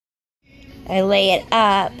I lay it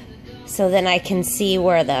up so then I can see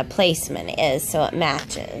where the placement is so it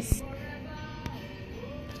matches.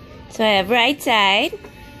 So I have right side,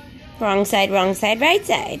 right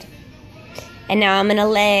side. And now I'm going to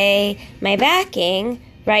lay my backing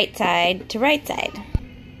right side to right side.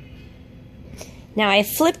 Now I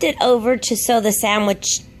flipped it over to sew the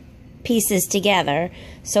sandwich pieces together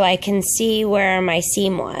so I can see where my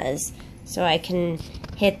seam was, so I can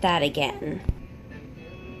hit that again.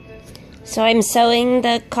 So I'm sewing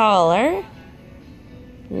the collar,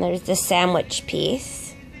 and there's the sandwich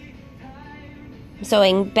piece. I'm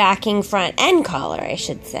sewing backing, front, and collar, I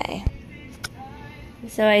should say.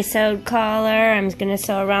 So I sewed collar, I'm going to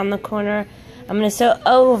sew around the corner. I'm going to sew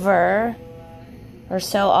over, or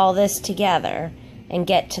sew all this together, and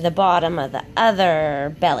get to the bottom of the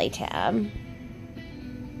other belly tab.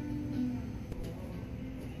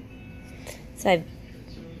 So I've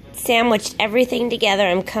sandwiched everything together.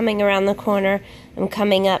 I'm coming around the corner. I'm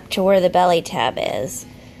coming up to where the belly tab is.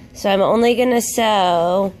 So I'm only going to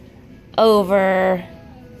sew over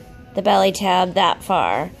the belly tab that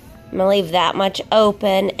far. I'm going to leave that much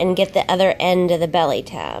open and get the other end of the belly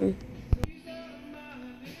tab.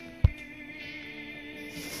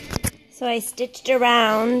 So I stitched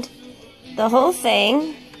around the whole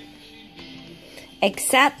thing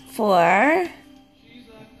except for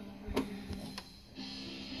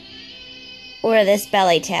where this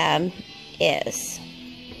belly tab is.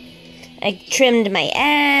 I trimmed my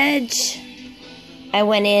edge. I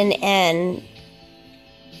went in and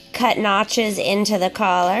cut notches into the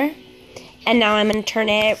collar. And now I'm going to turn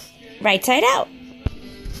it right side out.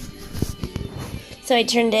 So I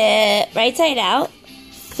turned it right side out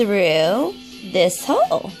through this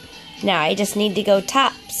hole. Now I just need to go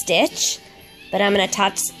top stitch, but I'm going to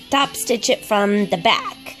top stitch it from the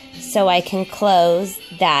back so I can close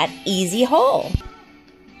that easy hole.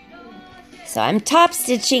 So I'm top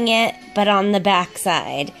stitching it, but on the back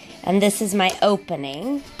side, and this is my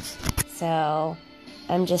opening. So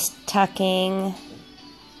I'm just tucking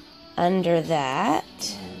under that.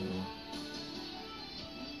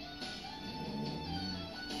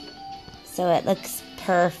 So it looks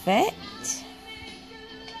perfect.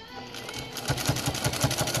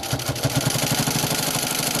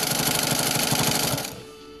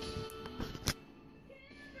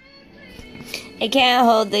 I can't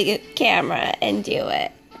hold the camera and do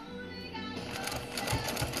it.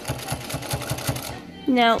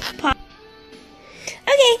 No, pop.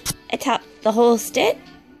 Okay, I top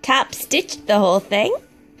stitched the whole thing.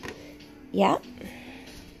 Yep.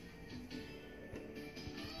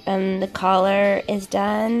 And the collar is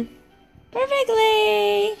done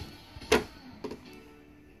perfectly.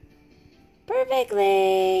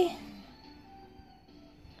 Perfectly.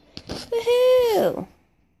 Woohoo!